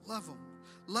church. Love them.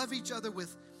 Love each other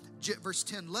with, verse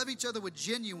 10, love each other with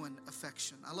genuine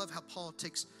affection. I love how Paul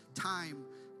takes time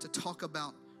to talk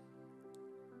about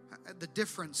the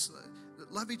difference.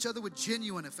 Love each other with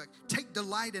genuine affection. Take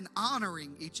delight in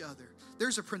honoring each other.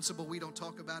 There's a principle we don't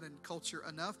talk about in culture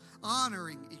enough.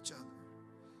 Honoring each other.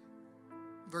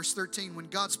 Verse 13, when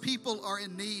God's people are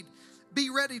in need, be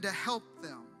ready to help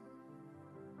them.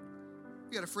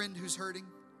 You got a friend who's hurting?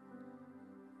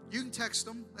 You can text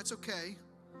them. That's okay.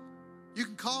 You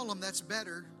can call them. That's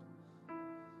better.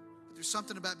 But there's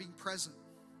something about being present.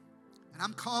 And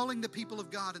I'm calling the people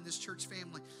of God in this church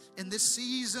family in this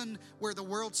season where the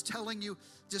world's telling you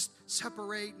just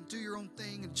separate and do your own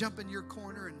thing and jump in your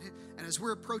corner. And as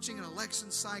we're approaching an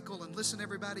election cycle, and listen,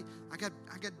 everybody, I got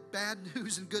bad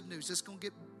news and good news. It's going to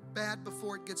get bad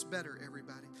before it gets better,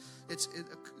 everybody.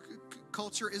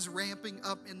 Culture is ramping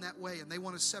up in that way, and they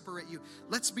want to separate you.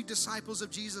 Let's be disciples of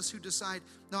Jesus who decide,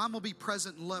 no, I'm going to be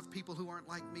present and love people who aren't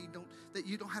like me.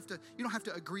 You don't have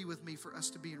to agree with me for us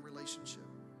to be in relationship.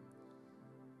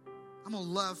 I'm going to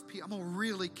love people. I'm going to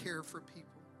really care for people.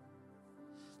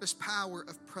 There's power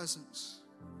of presence.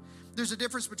 There's a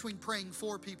difference between praying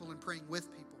for people and praying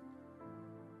with people.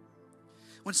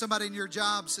 When somebody in your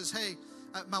job says, hey,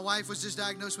 my wife was just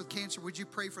diagnosed with cancer, would you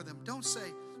pray for them? Don't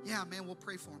say, yeah, man, we'll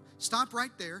pray for them. Stop right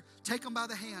there, take them by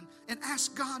the hand, and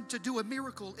ask God to do a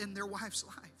miracle in their wife's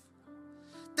life.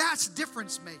 That's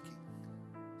difference making.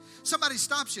 Somebody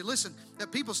stops you. Listen,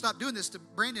 that people stop doing this to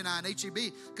Brandon and I in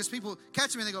HEB because people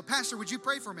catch me and they go, Pastor, would you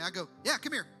pray for me? I go, yeah,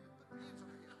 come here.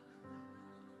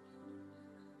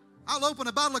 I'll open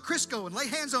a bottle of Crisco and lay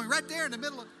hands on you right there in the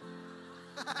middle of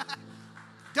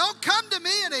Don't come to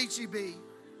me in HEB.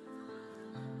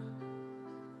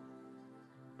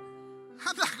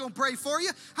 I'm not going to pray for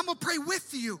you. I'm going to pray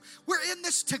with you. We're in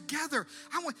this together.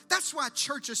 That's why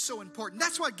church is so important.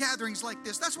 That's why gatherings like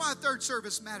this. That's why a third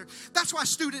service matters. That's why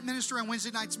student ministry on Wednesday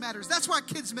nights matters. That's why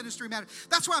kids ministry matters.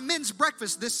 That's why men's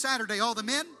breakfast this Saturday, all the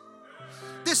men.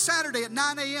 This Saturday at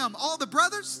 9 a.m., all the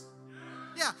brothers.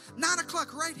 Yeah, 9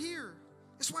 o'clock right here.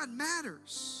 That's why it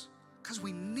matters. Because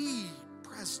we need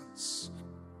presence.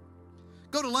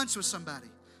 Go to lunch with somebody.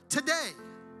 Today,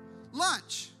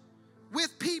 lunch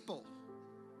with people.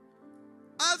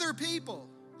 Other people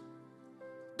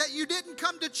that you didn't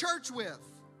come to church with,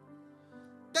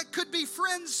 that could be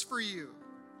friends for you.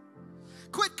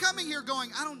 Quit coming here going,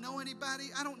 I don't know anybody.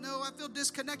 I don't know. I feel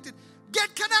disconnected.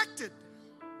 Get connected.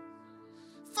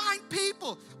 Find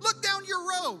people. Look down your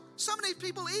row. Some of these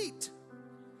people eat.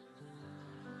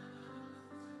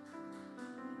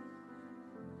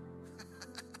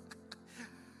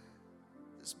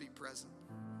 Just be present.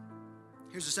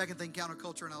 Here's the second thing,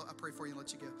 counterculture, and I'll pray for you and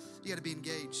let you go. You got to be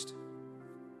engaged.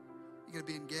 You got to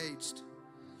be engaged.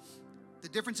 The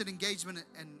difference in engagement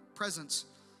and presence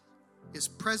is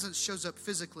presence shows up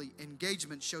physically.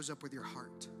 Engagement shows up with your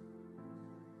heart.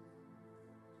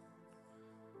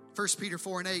 1 Peter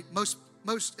 4:8,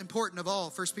 most important of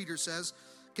all, 1 Peter says,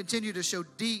 continue to show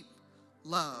deep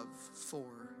love for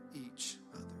each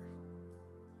other.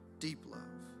 Deep love.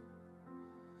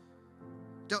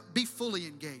 Don't be fully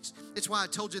engaged. It's why I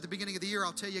told you at the beginning of the year,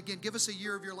 I'll tell you again, give us a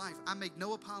year of your life. I make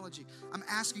no apology. I'm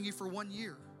asking you for 1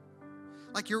 year.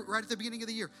 Like you're right at the beginning of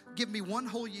the year. Give me 1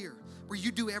 whole year where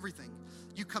you do everything.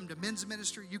 You come to men's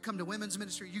ministry. You come to women's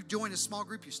ministry. You join a small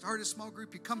group. You start a small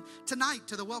group. You come tonight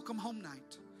to the Welcome Home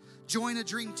Night. Join a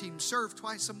dream team. Serve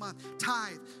twice a month.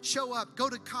 Tithe. Show up. Go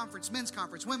to conference. Men's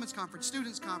conference. Women's conference.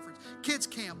 Students conference. Kids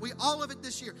camp. All of it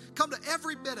this year. Come to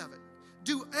every bit of it.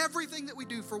 Do everything that we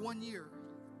do for 1 year.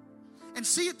 And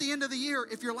see at the end of the year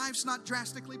if your life's not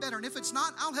drastically better. And if it's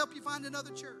not, I'll help you find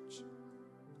another church.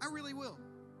 I really will.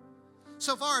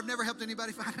 So far, I've never helped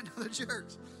anybody find another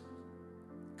church.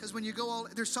 Because when you go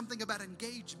there's something about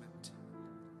engagement.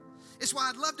 It's why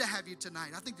I'd love to have you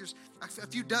tonight. I think there's a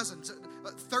few dozens,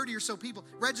 30 or so people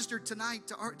registered tonight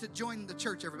to join the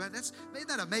church, everybody. Isn't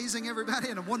that amazing, everybody,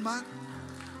 in 1 month?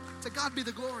 To God be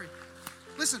the glory.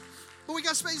 Listen, but we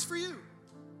got space for you.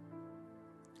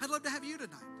 I'd love to have you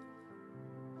tonight.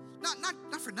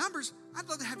 Not for numbers. I'd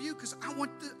love to have you because I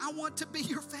want to be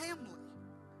your family.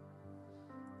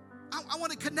 I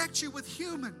want to connect you with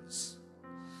humans.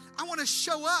 I want to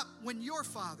show up when your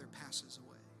father passes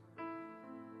away.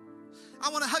 I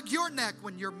want to hug your neck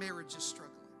when your marriage is struggling.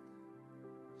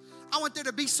 I want there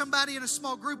to be somebody in a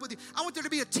small group with you. I want there to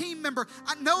be a team member.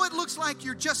 I know it looks like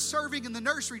you're just serving in the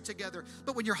nursery together,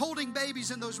 but when you're holding babies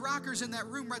in those rockers in that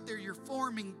room right there, you're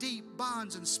forming deep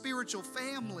bonds and spiritual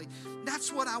family.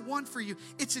 That's what I want for you.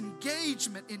 It's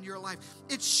engagement in your life.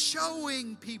 It's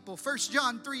showing people. 1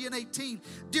 John 3:18,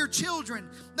 dear children,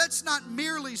 let's not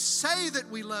merely say that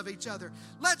we love each other.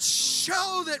 Let's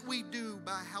show that we do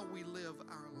by how we live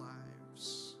our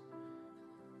lives.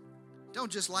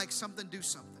 Don't just like something, do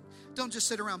something. Don't just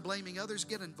sit around blaming others.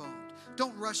 Get involved.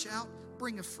 Don't rush out.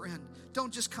 Bring a friend.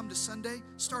 Don't just come to Sunday.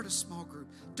 Start a small group.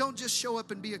 Don't just show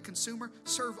up and be a consumer.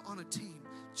 Serve on a team.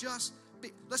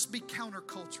 Let's be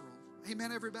countercultural.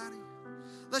 Amen, everybody?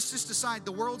 Let's just decide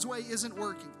the world's way isn't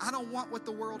working. I don't want what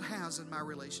the world has in my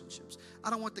relationships. I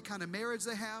don't want the kind of marriage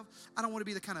they have. I don't want to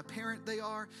be the kind of parent they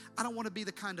are. I don't want to be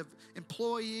the kind of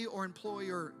employee or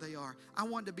employer they are. I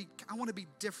want to be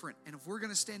different. And if we're going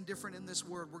to stand different in this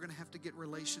world, we're going to have to get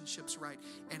relationships right.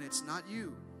 And it's not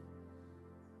you.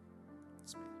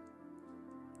 It's me.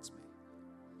 It's me.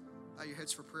 Bow your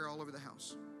heads for prayer all over the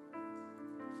house.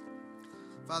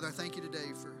 Father, I thank you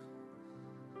today for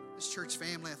this church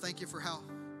family. I thank you for how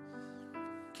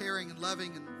caring and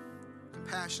loving and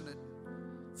compassionate,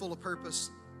 full of purpose.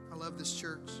 I love this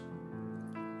church.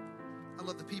 I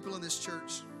love the people in this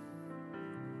church.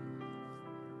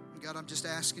 And God, I'm just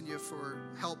asking you for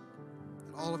help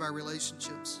in all of our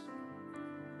relationships.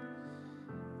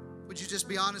 Would you just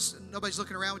be honest? Nobody's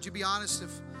looking around. Would you be honest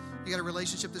if you got a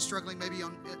relationship that's struggling, maybe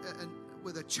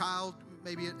with a child,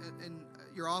 maybe in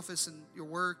your office and your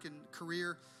work and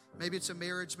career? Maybe it's a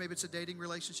marriage, maybe it's a dating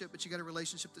relationship, but you got a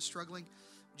relationship that's struggling.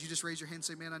 Would you just raise your hand and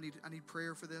say, man, I need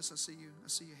prayer for this? I see you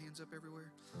hands up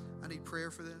everywhere. I need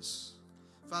prayer for this.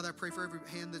 Father, I pray for every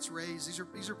hand that's raised.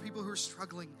 These are people who are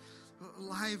struggling.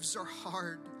 Lives are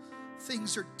hard.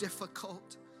 Things are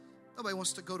difficult. Nobody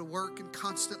wants to go to work and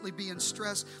constantly be in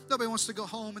stress. Nobody wants to go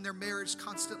home and their marriage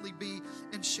constantly be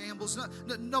in shambles.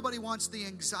 Nobody wants the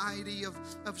anxiety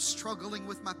of struggling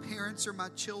with my parents or my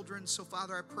children. So,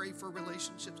 Father, I pray for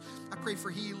relationships. I pray for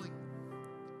healing.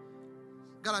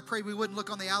 God, I pray we wouldn't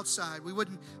look on the outside. We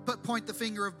wouldn't point the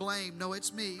finger of blame. No,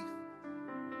 it's me,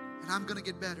 and I'm going to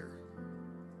get better.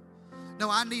 No,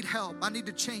 I need help. I need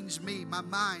to change me, my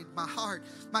mind, my heart,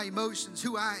 my emotions,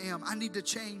 who I am. I need to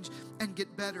change and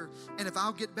get better. And if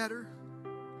I'll get better,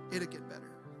 it'll get better.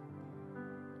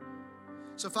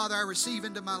 So, Father, I receive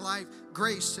into my life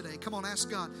grace today. Come on, ask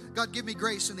God. God, give me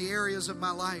grace in the areas of my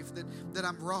life that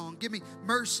I'm wrong. Give me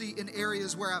mercy in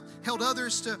areas where I've held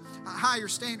others to higher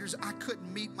standards I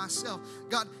couldn't meet myself.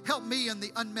 God, help me in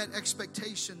the unmet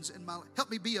expectations in my life. Help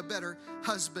me be a better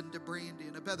husband to Brandy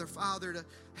and a better father to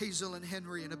Hazel and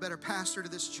Henry and a better pastor to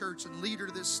this church and leader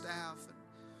to this staff.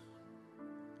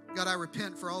 And God, I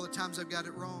repent for all the times I've got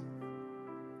it wrong.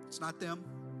 It's not them,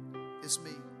 it's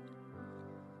me.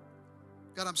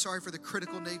 God, I'm sorry for the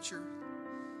critical nature,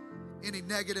 any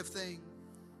negative thing,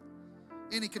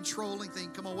 any controlling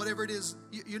thing. Come on, whatever it is,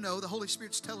 you know, the Holy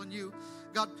Spirit's telling you.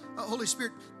 God, Holy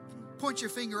Spirit, point your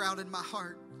finger out in my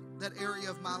heart, that area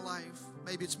of my life.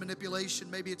 Maybe it's manipulation,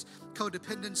 maybe it's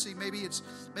codependency, maybe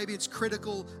it's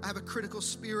critical. I have a critical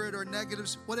spirit or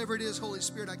negatives. Whatever it is, Holy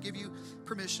Spirit, I give you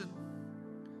permission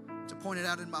to point it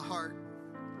out in my heart.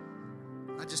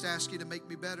 I just ask you to make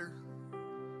me better.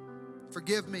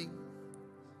 Forgive me.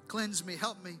 Cleanse me,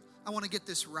 help me. I want to get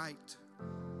this right.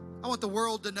 I want the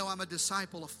world to know I'm a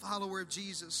disciple, a follower of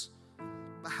Jesus,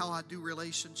 by how I do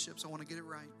relationships. I want to get it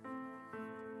right.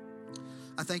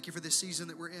 I thank you for this season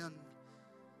that we're in.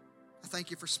 I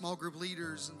thank you for small group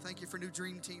leaders, and thank you for new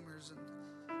dream teamers, and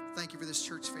thank you for this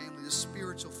church family, this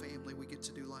spiritual family we get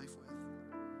to do life with.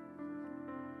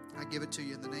 I give it to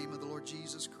you in the name of the Lord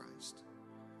Jesus Christ.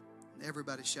 And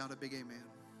everybody shout a big amen.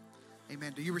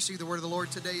 Amen. Do you receive the word of the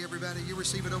Lord today, everybody? You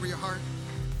receive it over your heart?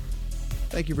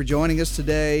 Thank you for joining us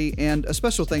today, and a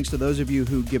special thanks to those of you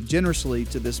who give generously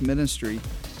to this ministry.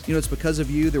 You know, it's because of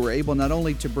you that we're able not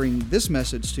only to bring this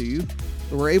message to you,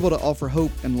 but we're able to offer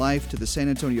hope and life to the San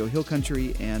Antonio Hill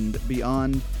Country and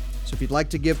beyond. So if you'd like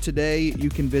to give today, you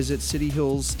can visit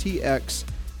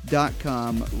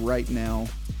cityhillstx.com right now.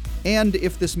 And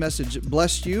if this message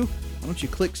blessed you, why don't you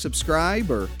click subscribe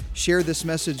or share this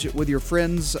message with your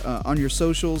friends on your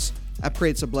socials. I pray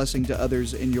it's a blessing to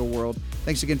others in your world.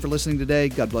 Thanks again for listening today.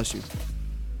 God bless you.